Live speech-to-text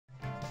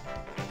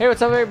Hey, what's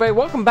up, everybody?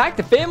 Welcome back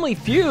to Family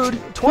Feud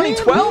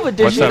 2012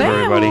 edition. What's up,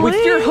 everybody? With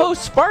your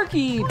host,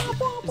 Sparky.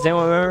 Does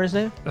anyone remember his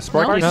name?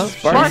 Sparky. No?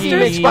 Sparky.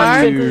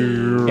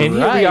 And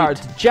here we are.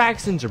 The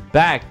Jacksons are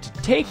back to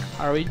take.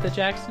 Are we the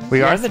Jacksons?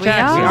 We are the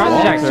Jacksons. We are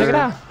the Jacksons. Check it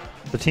out.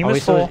 The team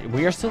is full.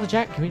 We are still the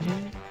Jacksons. Can we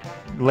change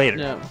it? Later.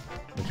 No.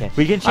 Okay.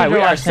 We can change All right, we it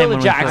are last still time the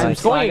when we play.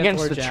 Jacksons going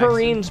against the Jackson.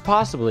 Tureens,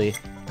 possibly,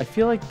 I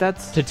feel like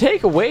that's to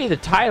take away the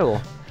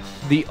title.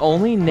 the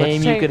only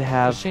name you could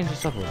have. Let's change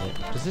this up a little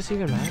bit. Does this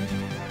even matter?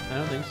 I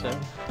don't think so.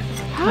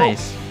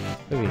 Nice.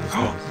 Look at these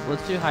guys.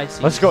 Let's do high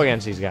C. Let's go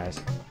against these guys.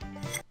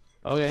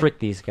 Okay. Frick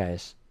these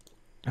guys.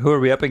 Who are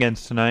we up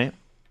against tonight?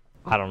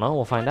 I don't know.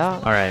 We'll find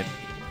out. All right.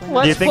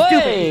 Let's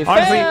play.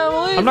 Honestly,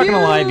 Family I'm not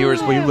gonna lie, Feud.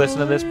 viewers. Will you listen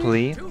to this,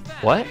 please?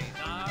 What?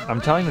 I'm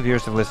telling the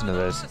viewers to listen to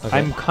this. Okay.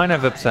 I'm kind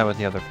of upset with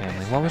the other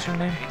family. What was her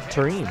name?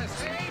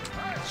 Tureens.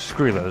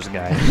 Screw those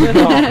guys.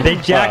 They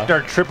jacked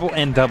our triple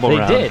and double They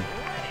round. did.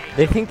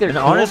 They think they're And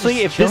cool, honestly,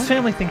 just if this chilling.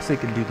 family thinks they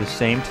can do the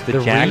same to the,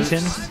 The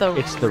Jacksons,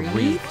 It's the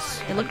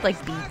Reefs. It looked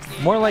like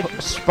beets. More like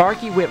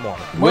Sparky Whitmore.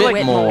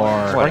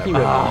 Whitmore. Sparky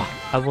Whitmore.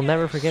 Ah. I will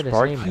never forget his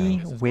Sparky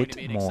name.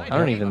 Whitmore. I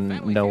don't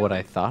even know what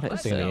I thought it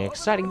It's gonna be an said.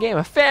 exciting game.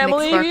 A Nick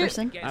family.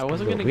 Sparkerson. I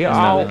wasn't gonna We guess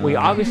all that. we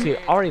obviously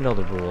already know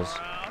the rules.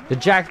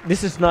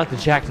 This is not the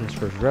Jacksons'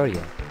 first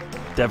rodeo.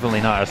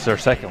 Definitely not. It's their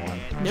second one.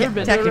 Never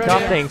been Technically. to a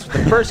Top rodeo. things.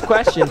 The first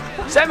question.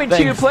 72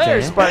 Thanks,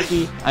 players, Dan.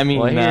 Sparky. I mean,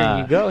 Well, here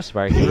you go,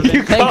 Sparky.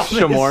 Thanks,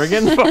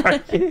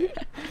 Shamorgan.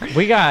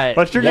 We got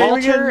What's your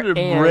Walter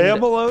name again?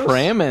 and Ramelos?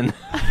 Ramen.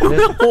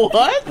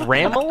 What?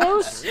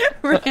 Ramelos?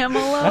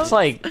 Ramelo? That's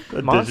like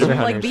Monster Like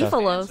Hunter like stuff.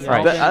 beefalos.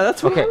 Right.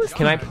 That's what I Okay, was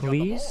can I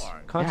please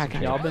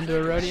concentrate? Y'all been to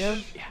a rodeo?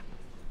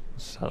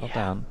 Settle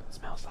down.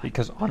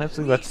 Because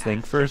honestly, let's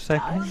think for a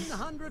second.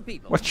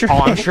 What's your Oh,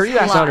 name? I'm sure you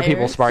asked other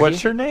people, Liars. Sparky.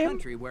 What's your name?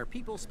 Country where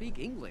people speak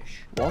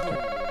English.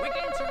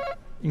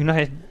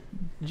 United.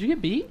 Did you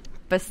get beat?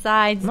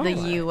 Besides the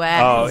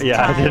U.S. Oh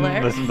yeah, I Tyler.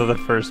 didn't listen to the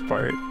first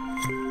part.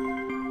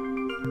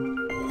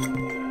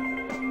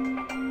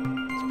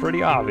 It's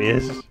pretty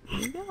obvious.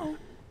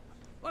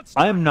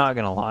 I am not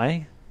gonna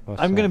lie.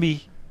 I'm gonna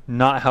be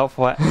not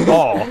helpful at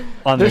all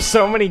on There's this.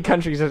 so many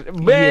countries that,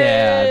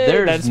 Yeah,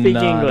 there's that speak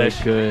not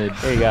English. a good.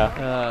 There you go.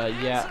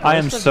 Yeah. I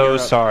am most of so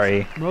Europe.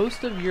 sorry.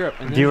 Most of Europe,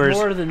 and Viewers, there's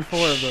more than 4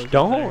 of those.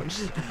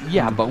 Don't.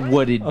 Yeah, but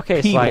what did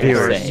Okay, people Slide.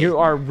 Viewers. say? You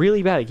are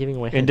really bad at giving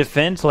away In hints.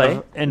 defense, Play.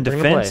 in Bring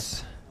a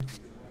defense,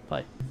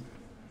 Play.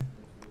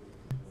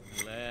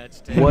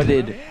 What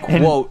did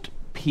quote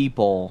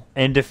people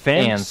in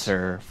defense,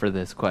 answer for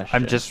this question?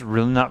 I'm just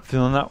really not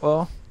feeling that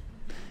well.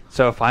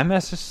 So if I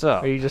mess this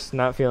up, Are you just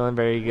not feeling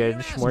very good,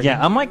 Shmorgan?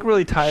 yeah, I'm like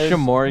really tired.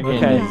 Shamorgan.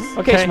 Okay. is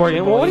Okay,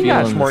 Shmorgan. Well, what do you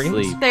got, feeling the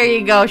Shmorgan? sleep. There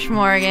you go,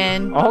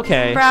 Shmorgan.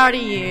 Okay. Proud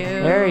of you.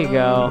 There you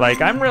go. Like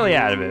I'm really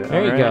out of it.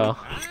 There you alright? go.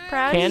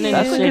 Proud Cannon of you.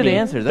 That's a good City.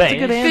 answer. That's a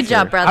good answer. Good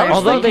job, brother.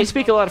 Although they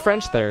speak a lot of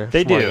French there.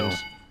 They do.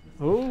 Shmorgans.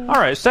 Ooh. All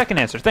right, second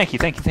answer. Thank you.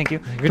 Good Can job,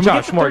 we get the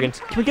third-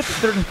 Shmorgans. Can we get the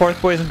third and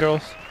fourth, boys and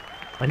girls?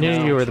 I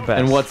knew you were the best.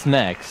 And what's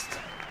next?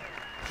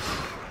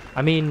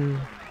 I mean,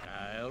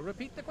 I'll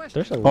repeat the question.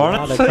 there's a lot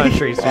of Honestly-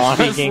 countries who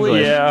honestly, speak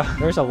English. yeah.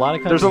 There's a lot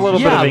of countries. There's a little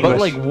bit Yeah, of but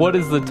English. like, what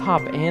is the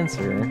top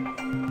answer?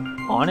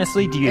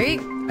 Honestly, do There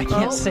you? you I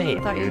can't say I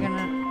it. thought you were dude.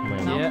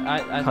 gonna. No.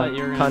 Yeah, I thought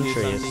you were gonna do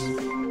Countries.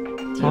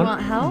 something. Do you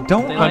want help?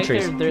 Don't They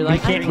Countries. Like they're we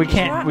like can't. We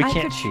can't. I We could-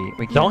 can't cheat.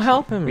 We can't Don't cheat.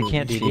 help him. We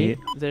can't DD. cheat.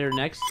 They're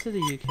next to the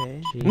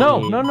UK. No,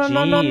 no, no,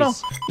 no, no, no.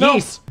 Geese. No,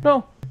 Geese.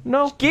 no,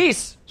 no.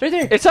 Geese. It's right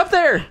there. It's up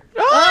there.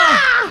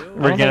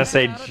 We're gonna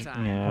say,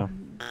 yeah.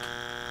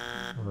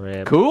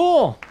 Rip.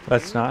 Cool.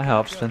 Let's not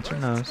help. Spencer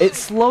knows. It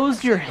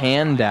slows your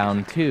hand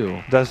down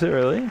too. Does it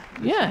really?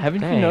 Yeah,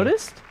 haven't Dang. you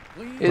noticed?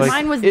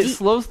 Mine was it deep.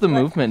 slows the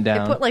movement It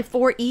down. put like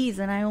 4 E's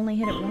and I only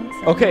hit it once.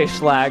 Okay,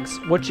 Schlags,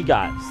 what you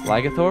got?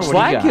 Slagathor, what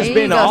Slag do has you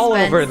There you been go, all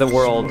Spence. over the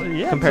world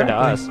Yeah, compared to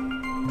us.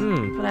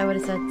 exactly. But I would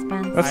have said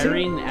Spence. Let's see.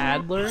 Irene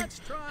Adler.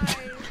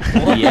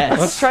 got? Yes.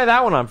 Let's try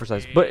that one on for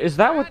size. But is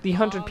that what the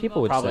 100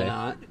 people would Probably say?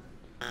 not.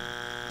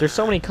 There's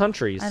so many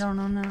countries. I don't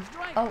know now.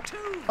 Oh,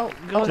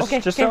 Just, okay.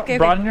 just okay, don't okay,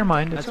 broaden your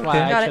mind. It's That's why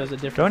okay. I Got chose a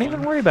different Don't one.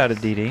 even worry about it,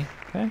 DD.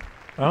 Okay.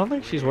 I don't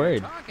think she's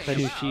worried.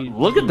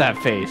 Look at that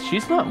face.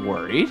 She's not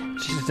worried.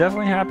 She's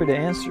definitely happy to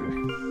answer.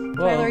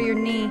 Tyler, your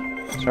knee.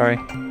 Sorry.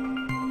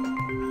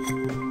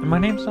 And my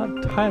name's not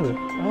Tyler.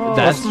 Oh,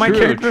 That's my true.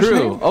 character's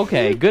True. name?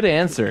 Okay, good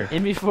answer.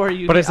 In before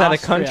you. But get is that a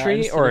Austria country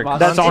instead or of a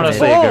Austria. That's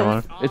honestly a good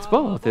one. It's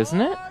both,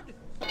 isn't it?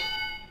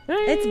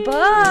 It's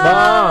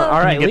Bob. All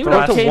right, Can you leave get it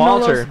up the to last-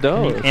 Walter.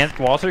 Those. Aunt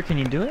Walter, can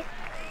you do it?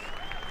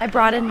 I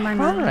brought in my All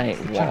mom. right,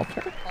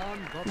 Walter.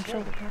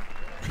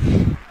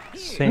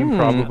 Same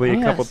probably a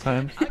yes. couple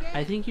times.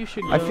 I think you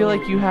should. I feel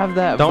like you have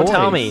that Don't voice.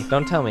 tell me.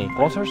 Don't tell me.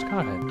 Walter's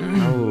got it.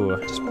 Oh,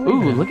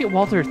 Ooh, look at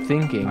Walter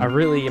thinking. I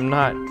really am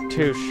not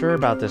too sure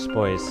about this,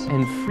 boys.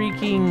 And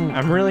freaking...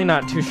 I'm really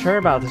not too sure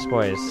about this,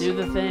 boys. Do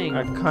the thing.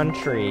 A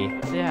country.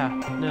 Yeah.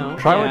 No.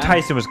 Try yeah. what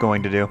Tyson was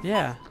going to do.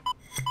 Yeah.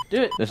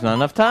 Do it. There's not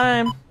enough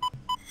time.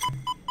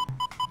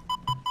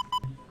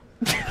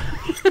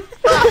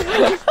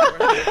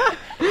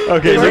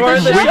 Okay,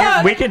 Worth a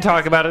shot. we can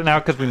talk about it now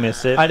because we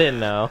missed it. I didn't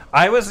know.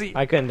 I was.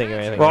 I couldn't think of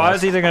anything. Well, I else.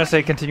 was either gonna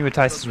say continue with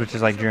Tyson's, which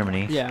is like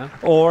Germany. Yeah.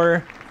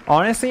 Or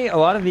honestly, a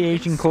lot of the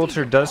Asian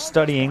culture does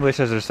study English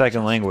as their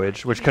second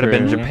language, which could have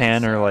been True.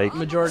 Japan or like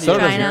Majority So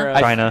of does Europe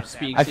China.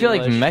 speaks I feel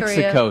like English.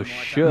 Mexico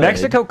should.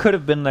 Mexico could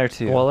have been there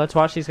too. Well, let's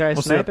watch these guys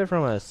We'll see. snipe it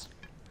from us.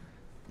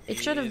 It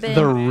should have been.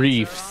 The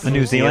reefs.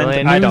 New Zealand?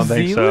 Zealand? I don't New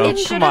think so. Zealand? It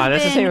should Come have on,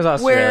 that's the been same as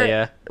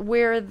Australia.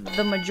 Where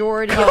the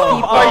majority of people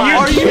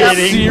Are you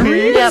kidding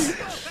me? Yep.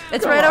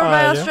 It's right over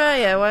by on.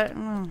 Australia. What?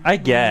 Mm. I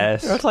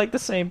guess. It's like the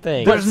same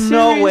thing. There's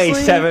no way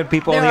seriously? 7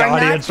 people in the There are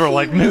audience not were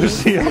like New Kiwis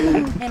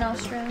Zealand. in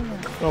Australia.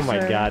 Oh my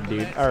Sure. god,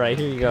 dude. All right,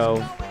 here you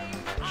go.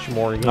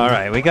 Schmorgan. All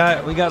right, we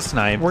got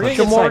sniped. We're gonna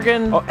Let's- get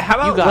Morgan, sniped. Oh, how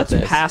about you got let's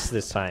this. pass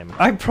this time?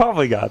 I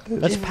probably got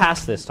this. Let's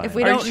pass this time. If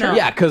we Are you don't sure? know.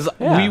 Yeah, because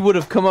Yeah. we would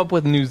have come up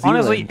with New Zealand.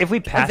 Honestly, if we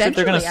pass it,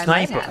 they're gonna Eventually,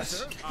 I snipe might have.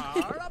 us.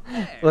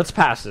 Let's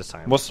pass this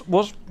time. We'll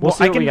We'll see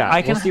I what can we got.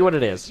 I can We'll see what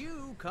it is.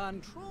 You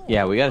control.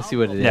 yeah, we got to see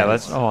what it is. Yeah,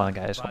 let's hold on,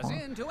 guys. Hold Buzz on.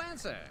 in to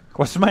answer.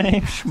 What's my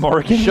name?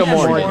 Shmorgan.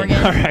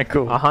 Shmorgan. All right,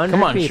 cool. 100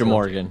 Come on, people.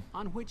 Shmorgan.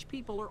 On which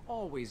people are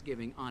always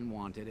giving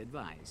unwanted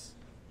advice.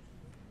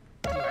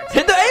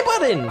 Hit the A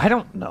button. I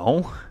don't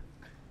know.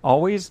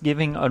 Always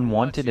giving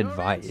unwanted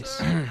advice.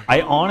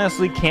 I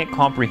honestly can't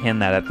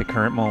comprehend that at the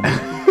current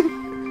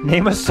moment.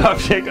 Name a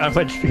subject on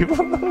which people.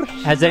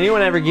 Has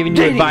anyone ever given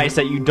you Dating. advice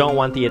that you don't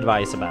want the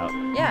advice about?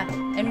 Yeah.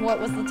 And what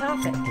was the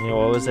topic? You know,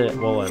 what was it?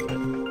 What was it?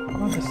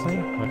 Honestly.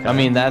 Okay. I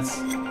mean, that's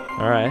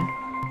all right.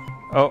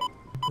 Oh,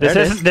 There it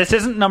is. this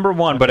isn't number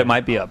 1, but it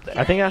might be up there.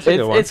 I think that's a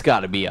good one. it's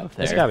got to be up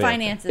there. It's gotta be.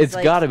 Finances. It's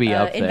like, gotta be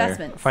up there.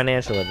 Investments.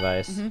 Financial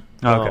advice. Okay,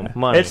 Oh,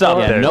 money. it's up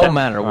Yeah, there. no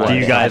matter what. Do you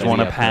it's guys gotta want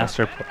be to up pass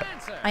there. or play?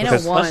 I know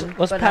Because one.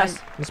 Let's but pass.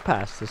 Let's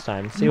pass this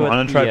time. See You what.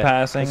 want to try the,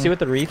 passing? Let's see what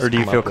the reefs. Or do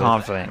you come feel up with.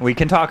 confident? We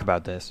can talk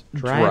about this.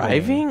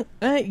 Driving?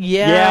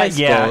 Yeah, I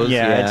suppose,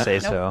 I'd say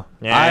Nope. so.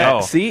 Yeah.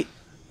 Oh, See,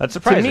 that's to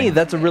surprising. me,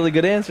 that's a really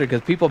good answer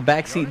because people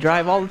backseat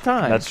drive all the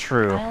time. That's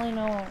true. I only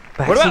know.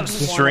 What about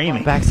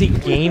streaming?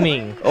 Backseat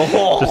gaming? Just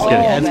kidding.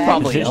 yeah, it's man.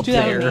 probably Since up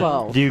there.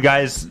 2012. Do you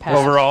guys Pass.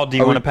 overall? Do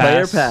you Are want we to play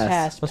or pass?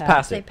 pass? Let's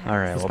pass Say it. pass. All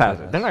right, Let's we'll pass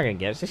pass it. it. They're not gonna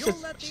get it.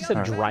 She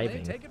said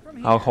driving. Take it from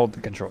here. I'll hold the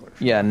controllers.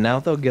 Yeah,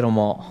 now they'll get them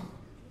all.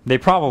 They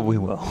probably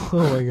will. Oh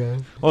my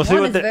god. We'll see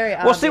One what is they're. very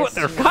We'll see what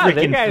obvious. their God,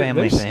 freaking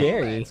family they're think.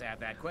 scary. Let's have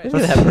that Look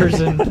question. at that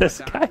person.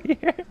 This guy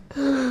here.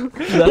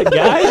 That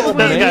guy.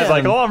 This guy's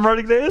like, oh, I'm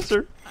running the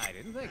answer. I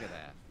didn't think of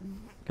that.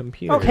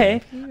 Computer.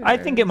 Okay, I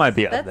think it might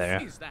be up That's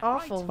there. Is that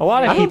awful. A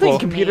lot of I don't people. think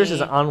Computers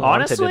is unwanted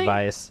Honestly?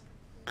 advice.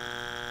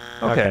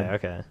 Okay.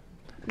 Okay.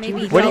 Maybe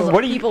What do tell you,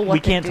 what do people you, what we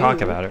to can't do.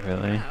 talk about it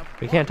really.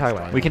 We can't talk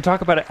about it. We can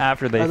talk about it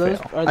after they Are those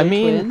fail. are they I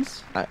mean,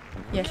 twins?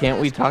 Yes.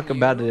 Can't we talk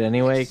about it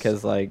anyway?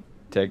 Because, like,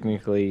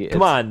 technically,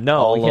 Come on, no,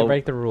 all we can't over-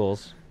 break the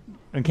rules.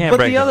 We can't But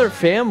break the them. other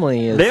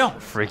family is. They don't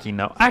freaking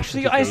know.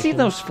 Actually, I see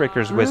those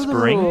frickers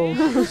whispering. They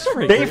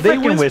They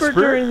freaking whisper whisper.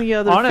 during the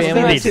other Honestly,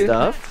 family they do.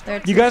 stuff. They're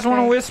You too guys want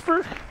to straight.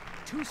 whisper?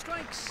 2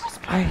 strikes.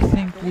 I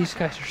think these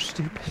guys are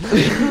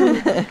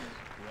stupid.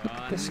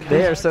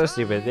 They are so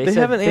stupid. They said,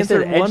 haven't they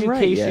said answered one right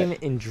education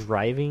yet. in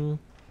driving.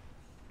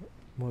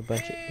 What a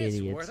bunch of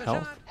idiots. worth a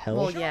Health. shot. Health.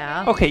 Well,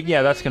 yeah. Okay,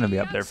 yeah, that's gonna be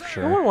up there for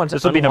sure. No one wants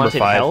this will be number unwanted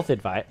 5. health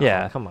advice.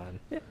 Yeah. Oh, come on.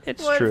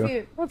 It's What true. if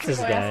you, What's this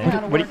people ask guy? how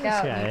to What do work you-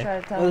 out and guy? you try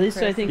to tell Well, at them, least I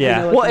Chris? think Yeah.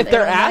 we know Well, what if the, they're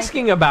don't like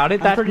asking about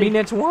it, that pretty- means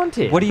it's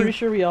wanted. What do you? pretty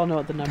sure we all know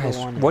what the number Guys,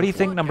 one is. what do you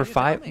think number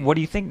 5? What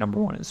do you think number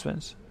 1 is,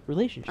 Spence?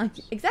 Relationship.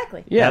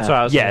 Exactly. Yeah. That's what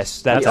I was.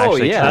 Yes, that's Oh,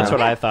 actually yeah. true. That's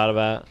what I thought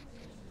about.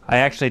 I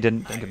actually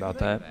didn't think about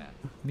that.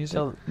 Music?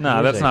 So-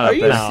 No, that's music. not Are up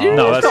you there. serious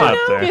No, that's not right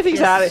up Get there. things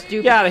You out of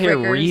stupid Get out of here,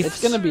 frickers. Reef.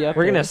 It's gonna be up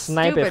We're gonna there.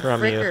 snipe it Stupid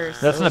from you. frickers.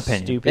 That's an Those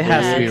opinion. Stupid It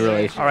has to be Yeah.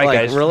 relationship. All right, like,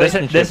 guys. This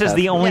relationship is has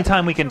the to- only Yeah.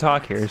 time we can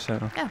talk here. So.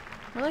 Yeah.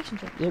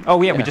 Relationship.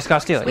 Oh yeah, we just got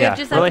to steal it. We Yeah, have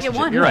just have to get relationship.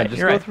 one. You're right. Just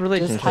You're go right. with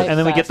relationship. type And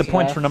then we get the fast,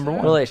 points yeah. for number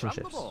 1.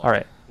 Relationships. All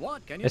right.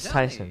 What can you It's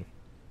tell me? Tyson.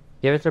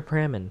 Give it to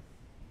Pramin.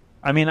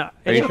 I mean, you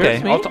it's sure okay.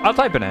 it's me? I'll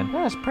type it in.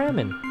 Yeah, it's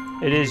Pramin.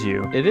 It is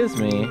you. It is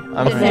me. You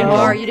I'm didn't hit single.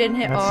 R. You didn't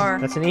hit R.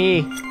 That's an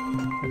E.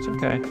 It's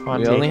okay. Come on,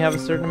 We T. only have a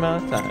certain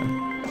amount of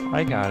time.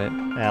 I got it.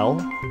 L.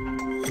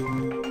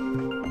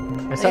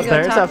 It's There up you go,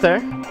 there. It's top. up there.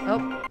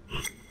 Oh,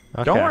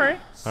 Okay. Don't worry.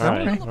 All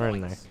right, we're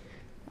in there.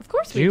 of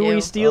course we Do do.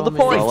 we steal the Oh,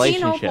 man. points?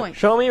 16 whole Relationship. points.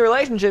 Show me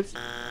relationships.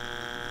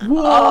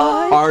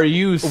 Are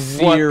you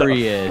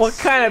serious? What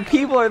kind of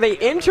people are they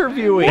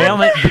interviewing?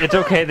 It's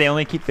okay. They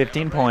only keep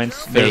 15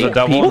 points. There's a Fake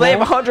double. Well, they have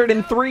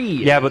 103.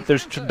 Yeah, but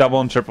there's double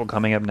and triple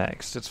coming up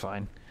next. It's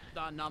fine.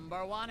 The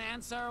number 1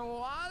 answer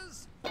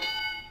was.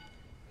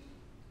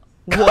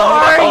 What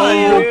are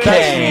you? Okay.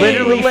 That's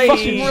literally Fucking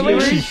fucking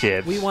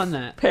relationships. We won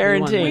that.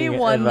 Parenting. We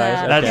won advice.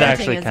 that. That's Okay. Parenting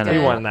actually is kind good.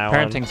 of. We won that one.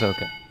 Parenting's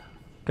okay.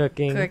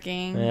 Cooking.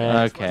 Cooking.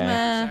 Yeah. Okay.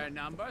 Answer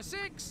number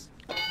 6.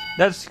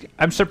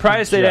 I'm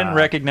surprised they didn't job.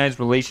 recognize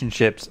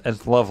relationships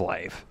as love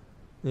life.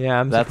 Yeah,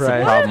 I'm That's the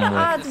surprised. What are problem the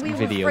with odds we would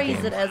video phrase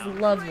games. it as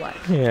love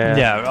life? Yeah.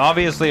 Yeah,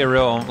 obviously a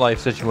real life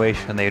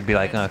situation. They'd be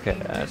like, okay,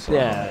 that's love.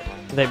 Yeah.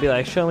 They'd be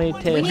like, show me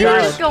We Taylor. need to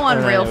just go on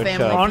And then Real it would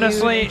Family show. Feud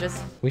Honestly- and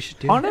just We should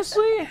do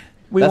Honestly,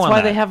 We That's won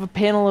why that. they have a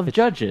panel of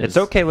judges. It's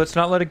okay. Let's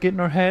not let it get in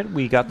our head.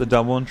 We got the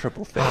double and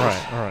triple face.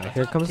 All right.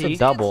 Here comes the T.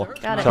 double.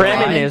 Got it.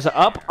 Bremen Right. is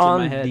up my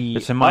on head. the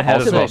It's in my head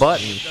as ultimate well.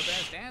 button. The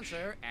best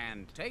answer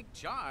and take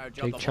charge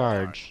of Take the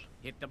charge. board.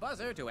 Hit the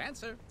buzzer to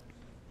answer.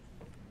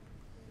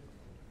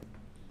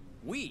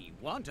 We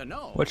want to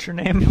know. What's your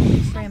name?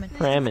 Bremen.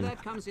 Bremen.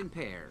 That comes in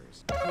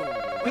pairs.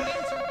 Quick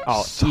answer.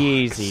 Oh,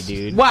 easy,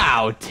 dude.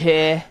 Wow, T.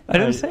 I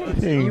didn't say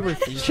anything.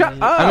 Shut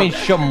up. I mean,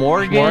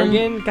 Shamorgan.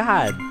 Morgan,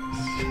 God.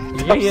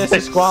 You're gonna get us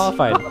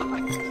disqualified.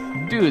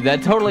 Dude,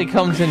 that totally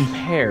comes in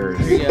pairs.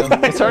 There you go.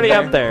 It's already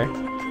up there.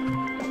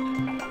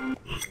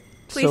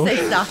 Please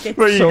say sockets.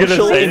 What are you gonna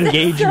Social say?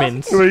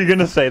 engagements. Were you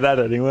gonna say that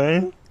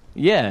anyway?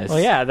 Yes. Well,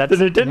 yeah, that's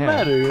Then it didn't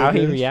matter. how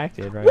he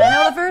reacted, right? I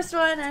know the first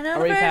one. I know Are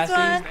the we first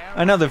passing? one.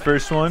 I know the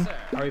first one.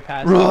 Are we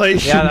passing?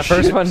 Relationship. Yeah, the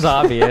first one's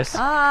obvious.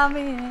 Ah,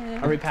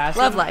 man. Are we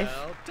passing? Love life.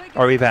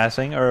 Are we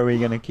passing or are we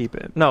gonna keep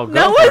it? No, go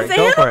No for one's it.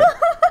 Go for it.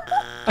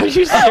 Are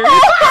you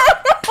serious?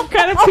 What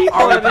kind of people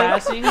Are we are they?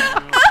 passing?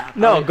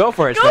 No, go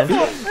for it, Go Sven. for it.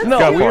 Let's No,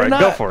 Go we're for it.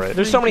 not. Go for it.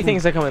 There's so many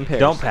things that come in pairs.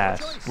 Don't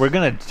pass. We're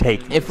gonna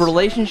take. If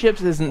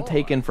relationships isn't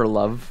taken for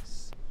love,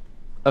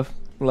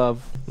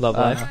 love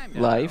life.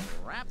 life,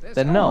 Wrap this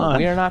then up. no, Come on.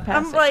 we are not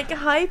passing. I'm like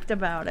hyped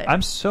about it.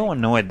 I'm so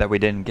annoyed that we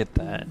didn't get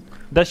that.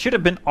 That should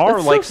have been our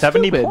That's so like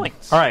 70 stupid.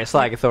 points. All right,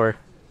 Slagathor.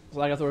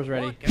 Slagathor's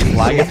ready.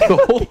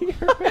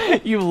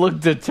 You look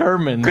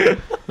determined.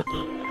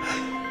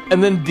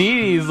 And then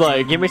Dee Dee's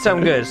like, Give me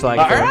something good,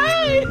 Slagathor. all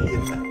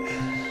right.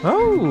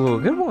 Oh,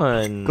 good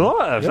one.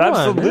 Gloves, Good one.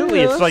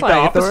 absolutely. Yeah, It's like the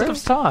Slagathor. opposite of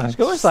socks. Let's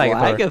go with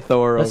Slagathor.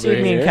 Slagathor Let's see over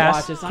if me and here. Watch,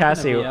 it's not gonna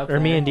Cassie, be up or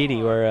me there. and Dee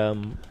Dee were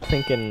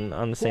thinking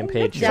on the same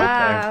page. Good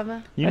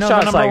job. You I know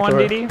shot the number one,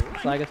 Slagathor. Dee Dee?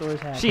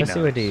 Slagathor's happy. She Let's see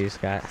knows. what Dee Dee's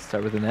got.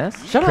 Start with an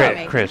S. Shut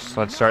up. Chris,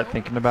 let's start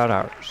thinking about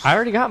ours. I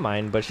already got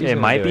mine, but she's It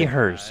gonna might do be it.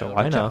 hers, so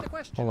I watch know. out.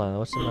 Hold on,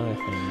 what's another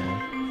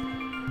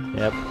thing now?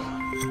 Yep.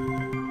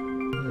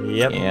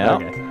 Yep.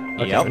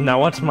 Okay. Yep. Now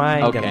what's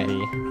mine Okay. gonna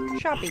be?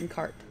 Shopping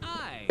cart.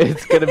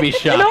 It's gonna be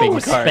shopping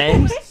cart.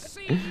 Sven.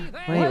 See there.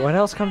 Wait, what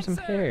else comes in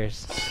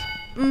pairs?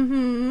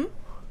 Mm-hmm.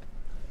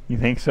 You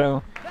think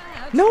so?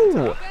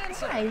 No.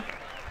 Hi.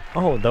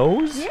 Oh,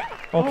 those? Yeah.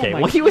 Okay. Oh my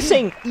well, he was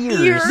saying ears.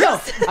 Ears.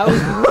 I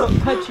was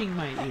touching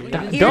my ears.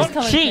 Ears Don't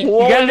come in cheat.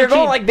 pairs. You guys are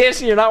going like this,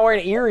 and you're not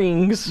wearing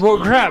earrings. Well,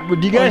 crap. Do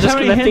you guys just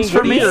have any gonna hints think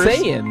for of me? ears.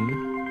 Saying.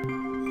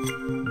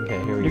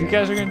 Okay, here we You go.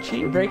 guys are gonna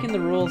cheat? We're breaking the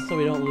rules so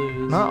we don't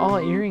lose. Not all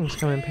earrings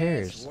come in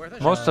pairs.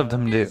 Most of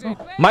them do.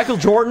 Michael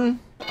Jordan.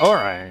 All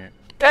right.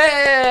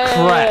 Hey!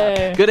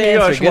 Crap. Good Here you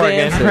go, answer. Good Schmorgan.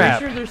 answer. Crap. I'm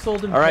sure they're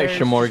sold in All right, pairs,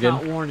 just Shamorgan.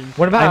 not worn in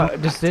What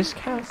about? Does this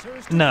count?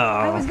 No.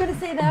 I was gonna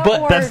say that.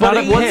 But or that's not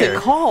a What's pair.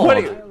 it called?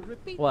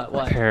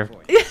 What? Pair. Do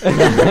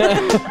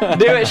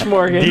it,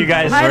 Schmorgan. Do you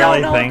guys I really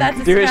don't know think? if that's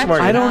a Do it, scratch Schmorgan.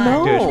 or I don't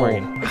not. know. Do it,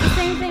 Schmorgan. It's the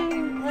same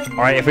thing. Like, All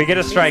right, if we get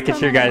a strike,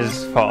 it's your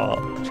guys' fault.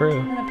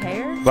 True. in a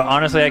pair. But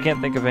honestly, I can't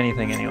think of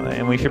anything anyway,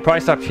 and we should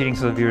probably stop cheating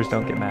so the viewers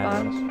don't get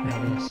mad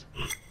at us.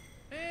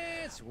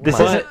 It's This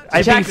But isn't.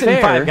 I Jackson be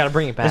fair, 5 gotta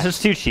bring it back. This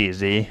is too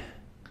cheesy.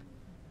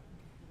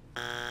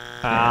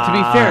 To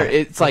be fair,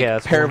 it's like okay,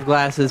 that's pair cool. of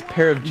glasses,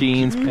 pair of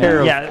jeans, pair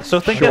of Yeah. So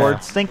think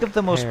shorts. think of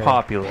the most Pair.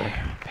 popular.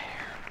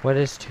 What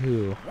is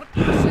 2?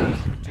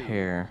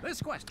 pair.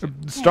 this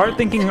question. Start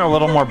thinking a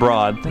little more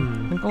broad.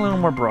 Think a little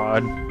more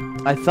broad.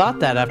 I thought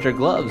that after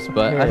gloves,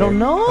 but I Pair. don't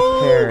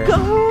know. Pair.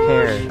 Gosh.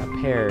 Pair.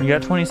 A pair. You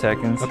got 20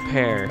 seconds. A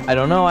pair. I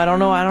don't know. I don't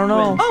know. I don't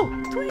know. Oh,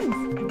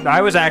 twins.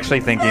 I was actually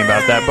thinking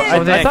about that, but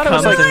Oh, I thought it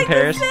was comes like in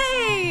pairs.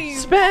 Same.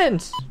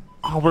 Spence.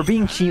 Oh, we're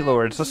being cheat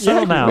lords. Let's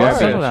settle down. We are Let's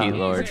being settle cheat down.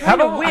 lords. How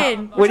about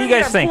win. What do you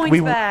guys Trying to think? get our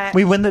points back.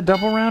 We win the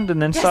double round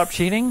and then stop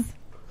cheating?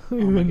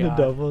 We win the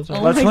doubles. Oh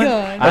Let's my win.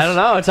 god. I don't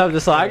know. It's up to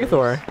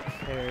Slagathor.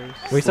 Pairs.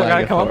 We still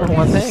gotta come up with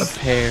one thing.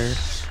 Pair.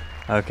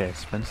 Okay,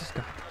 Spence has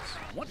got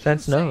this.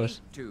 Spence knows.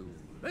 To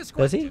this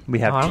Does he? We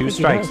Oh, I have don't 2 think he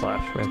strikes does.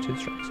 left. We have 2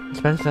 strikes.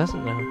 Spence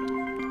doesn't know.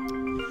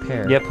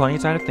 Pair. You have plenty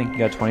of time to think. You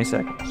got 20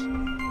 seconds. Pair.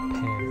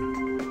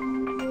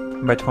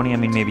 By 20, I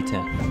mean maybe 10.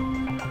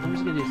 I'm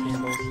just gonna do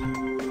sandals.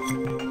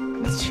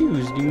 That's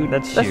shoes, dude.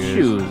 That's That's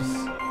shoes. shoes.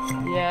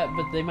 Yeah,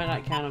 but they might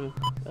not count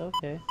them.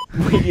 Okay.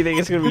 Wait, you think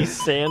it's gonna be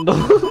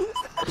sandals?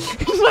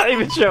 He's not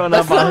even showing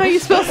That's up not on how you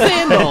spell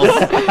sandals.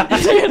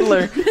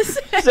 Sandler.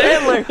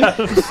 Sandler.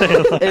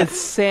 It's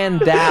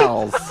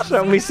sandals.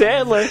 Show me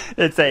Sandler.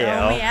 It's Oh, me,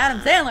 AL. Adam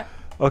Sandler.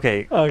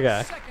 Okay,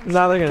 Okay.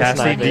 Now they're gonna Cassie,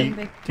 snipe do it. you,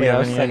 Big- do you Yeah, have I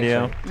was any thinking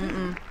idea?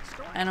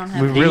 I don't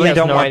have We any. really has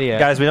don't no want, idea.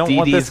 guys. We don't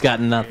want Dee Dee's this. got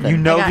nothing. You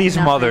know got these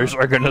nothing. mothers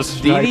are gonna Dee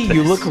snipe Dee,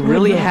 you this. look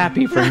really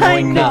happy for I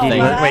knowing know, nothing.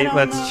 but I Wait, don't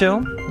let's know.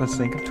 chill. Let's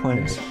think of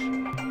twins.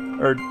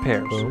 Or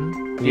pairs.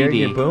 Boom. Dee You're Dee.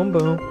 your boom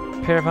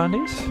boom. Pair of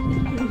undies?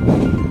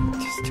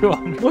 Just do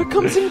underwear. What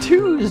comes in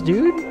 2s,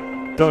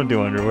 dude? Don't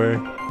do underwear.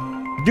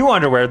 Do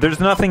underwear. There's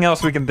nothing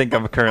else we can think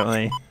of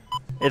currently.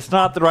 It's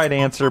not the right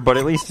answer, but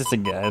at least it's a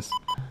guess.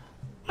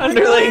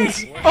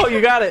 Underlings. Oh,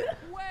 you got it.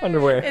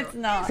 Underwear. It's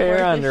not. Pair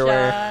worth a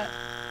underwear. shot.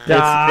 It's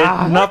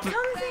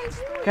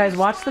not. Guys,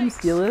 watch them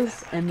steal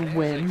this and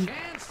win.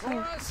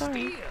 Oh,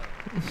 sorry.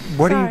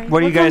 What do Sorry. you What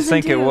do you What guys comes in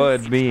think it twos?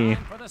 would be?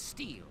 For the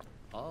steal.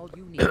 All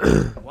you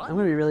I'm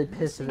gonna be really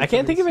pissed if I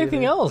can't think of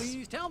anything else.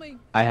 Please tell me.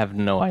 I have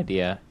no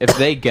idea. If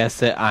they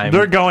guess it, I'm.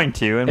 They're going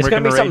to, and It's we're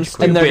gonna going to be rage something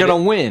quit. and they're stupid.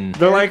 gonna win.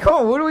 They're like,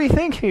 oh, what do we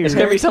think here? It's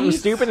gonna be something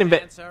stupid and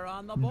Answer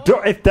on the board.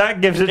 If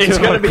that gives it to It's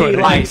them, gonna I'm be quitting.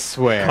 like- I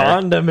swear.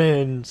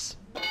 condiments.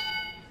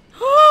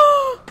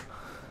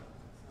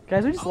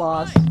 Guys, we just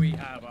lost. We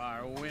have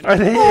our winner. Are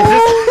they?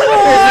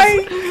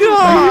 God.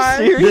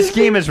 This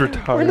game is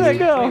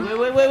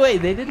retarded. Wait.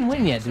 They didn't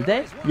win yet, did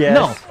they? Yes.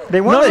 No.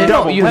 They won No, the no,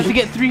 double. you have to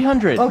get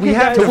 300. Okay, We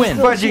have guys, to win.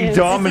 fucking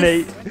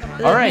dominate.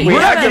 All right. We're We're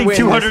not gonna getting win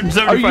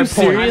 275 Are you points.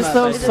 serious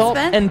though? Is it Salt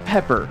spent? and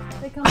pepper.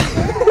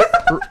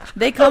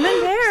 They come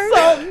in pairs.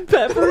 Salt and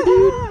pepper,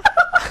 dude.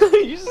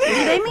 Do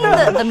they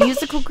mean the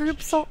musical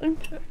group Salt and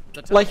Pepper?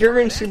 Like you're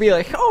going to be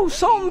like, oh,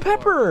 salt and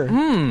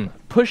pepper.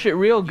 Push it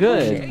real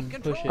good.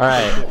 All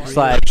right,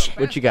 Slash,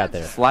 what you got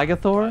there?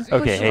 Slagathor?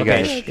 Okay, hey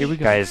Okay. guys. Here we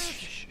go. Guys,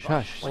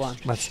 Shush.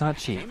 let's not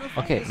cheat.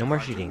 Okay, no more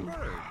cheating.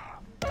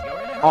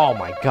 Oh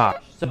my god,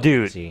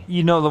 Dude, easy.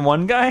 you know the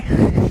one guy?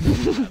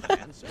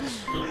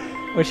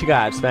 What you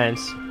got,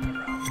 Spence?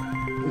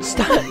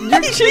 Stop!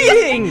 You're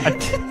cheating.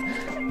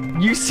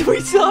 We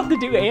still have to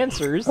do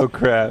answers. Oh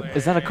crap.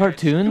 Is that a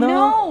cartoon though?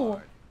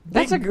 No.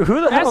 That's a Who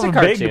the that's hell a is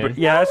cartoon. Big?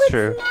 Yeah, that's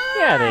true.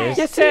 Yeah, it is.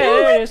 Yes,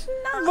 it is.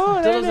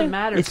 Still doesn't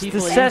matter. It's the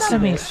people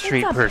Sesame answer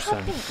Street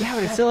person. Yeah,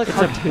 but it's still a it. It's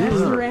a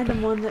cartoon.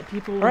 random one that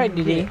people. All right,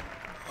 Didi.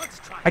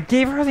 I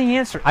gave her the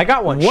answer. I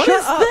got one. What Shut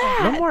is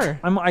up. No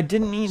more. I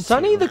didn't need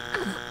Sonny to. the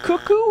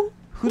Cuckoo?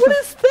 What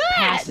is that?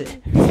 Pass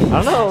it.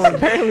 I don't know.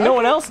 Apparently, no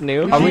one else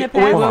knew. Are we? can't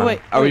Wait.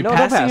 pass. Are we No, don't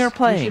passing pass. or You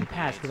playing? should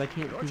pass because I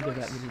can't think of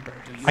that many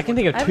birds. I can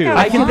think of I've two. got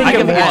I can one. think I of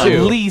can think at at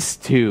least.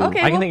 least two.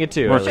 Okay. I can think of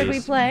two. Or at Should we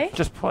least. play?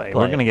 Just play.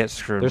 Play. We're gonna get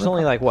screwed. There's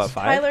only like what,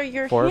 five? Tyler,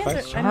 your 4 or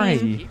hands 5? are, I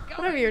mean,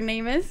 whatever your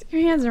name is,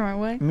 your hands are my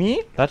way.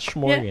 Me? That's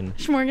Schmorgan.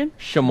 Yeah, Schmorgan.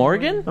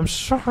 Shemorgan? I'm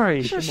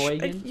sorry.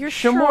 Sheboygan? You're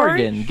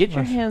Shemorgan, get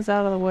your hands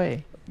out of the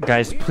way.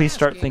 Guys, please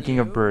start thinking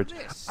of birds.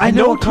 I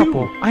know a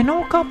couple. I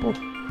know a couple.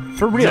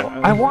 For real.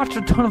 I watched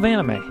a ton of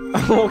anime.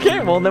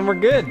 Okay, well then we're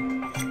good.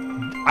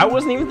 I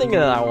wasn't even thinking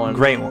of that one.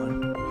 Great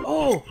one.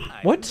 Oh,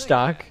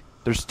 Woodstock.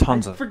 There's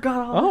tons of.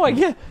 Forgot all. Oh, I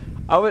get.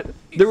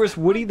 There was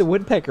Woody the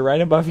Woodpecker right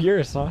above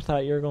yours, so I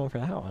thought you were going for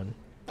that one.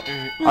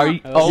 Are you?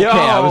 Okay,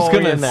 I was Yo,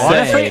 gonna in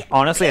there. say.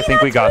 Honestly, I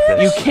think we got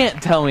this. You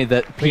can't tell me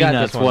that We got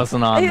Peanuts this one.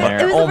 wasn't on It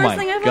there. was the Oh first my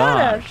thing I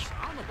thought of. gosh.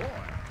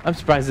 I'm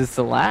surprised it's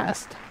the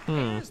last.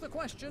 Here's the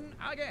question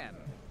again.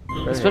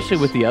 Especially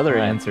with the other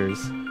answers.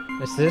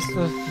 Is this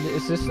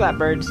that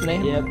bird's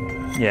name? Yep.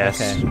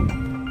 Yes.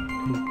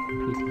 Okay.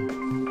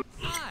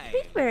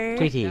 Bird.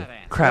 TT.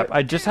 Crap!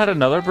 I just had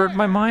another bird in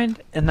my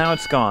mind, and now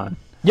it's gone.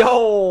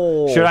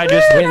 Yo. Should I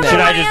just do This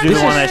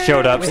the one is- that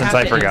showed up we since have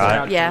I to answer forgot?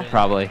 out. Yeah.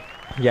 Probably.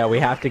 Yeah, we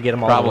have to get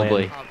them all.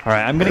 Probably. All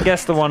right, I'm gonna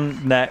guess the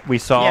one that we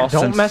saw. Yeah.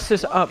 Don't since, mess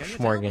this up,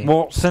 Schmorgan.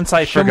 Well, since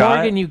I forgot,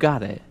 Shemorgan, you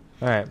got it.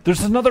 All right.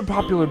 there's another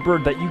popular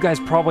bird that you guys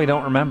probably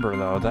don't remember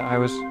though. That I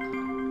was.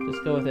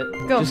 Just go with it.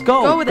 Go. Just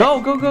go. Go with Go,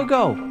 it. go, go,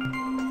 go.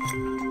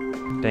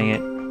 Dang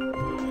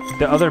it.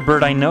 The other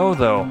bird I know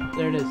though.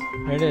 There it is.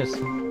 There it is.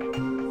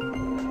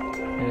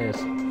 There it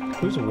is.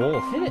 Who's a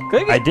wolf? Hit it.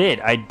 Click it.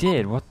 I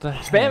did. What the?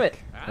 Spam it.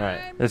 All right.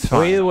 It's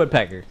Woody fine. the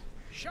Woodpecker.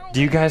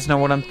 Do you guys know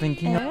what I'm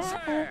thinking of?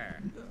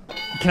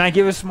 Can I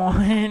give a small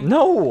hint?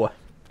 No.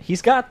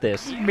 He's got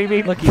this.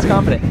 Baby. Look, he's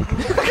confident.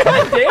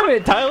 God damn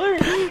it, Tyler.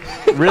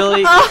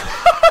 Really?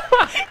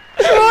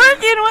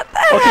 Schmorgan, what the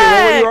Okay,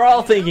 well, heck? we were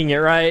all thinking it,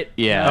 right?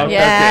 Yeah. Okay,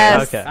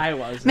 Yes. Okay. I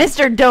was.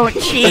 Mr. Don't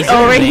Cheat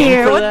over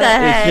here. What the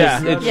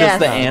heck? It's Yes. just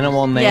the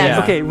animal name.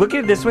 Yes. Okay, look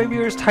at it this way,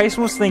 viewers.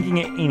 Tyson was thinking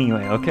it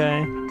anyway.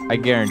 Okay. I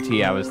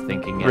guarantee I was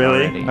thinking it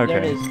Really? already. Okay. There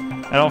it is.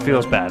 I don't feel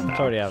as bad now. It's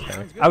already out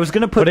there. I was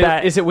gonna put But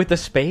that. is it with the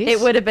space? It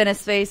would have been a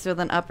space with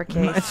an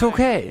uppercase. It's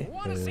okay.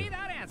 Want to see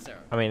that answer?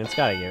 I mean, it's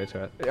gotta give it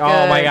to it.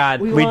 Oh my God.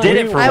 We did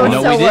it for I was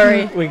once. No, so we didn't.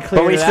 worried. We But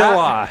cleared we it still out.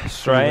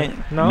 lost,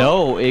 right?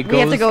 No, it goes We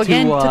have to go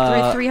again to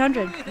uh,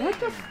 300.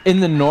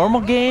 in the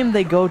normal game,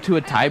 they go to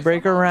a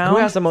tiebreaker round.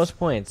 Who has the most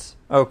points?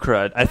 Oh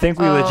crud! I think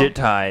we Oh. legit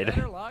tied.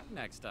 Better luck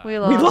next time. We We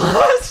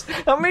lost. lost.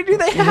 How many do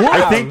they have?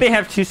 I think they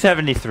have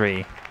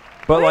 273.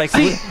 But like,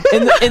 See,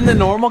 in the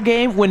normal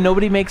game, when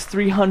nobody makes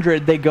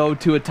 300, they go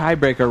to a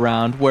tiebreaker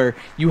round where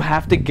you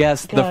have to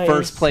guess the Guys.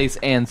 first place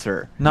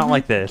answer. not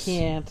like this.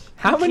 Can't.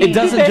 How many? It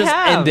doesn't do they just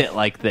have? end it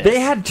like this. They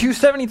had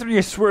 273.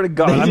 I swear to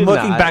God. They I'm did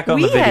looking not. back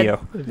on the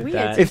video. We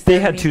that. had If they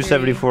had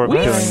 273. 274, I'd be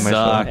We killing suck.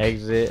 myself.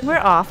 Exit. We're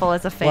awful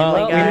as a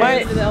family, Well, we guys.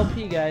 might- To the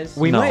LP, guys.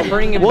 We No. might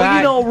bring it Well, back.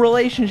 you know,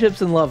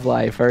 relationships and love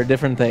life are a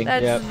different thing.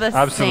 That's Yep, the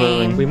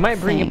absolutely. same. We might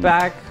bring it thing.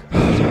 back.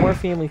 Some more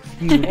Family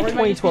Feud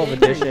 2012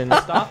 edition.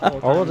 Stop the whole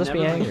Or we'll time, just be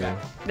never bring angry. it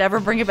back. Never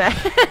bring it back.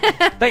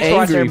 Thanks for Angry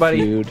watching,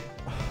 everybody. Feud.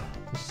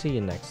 See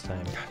you next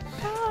time.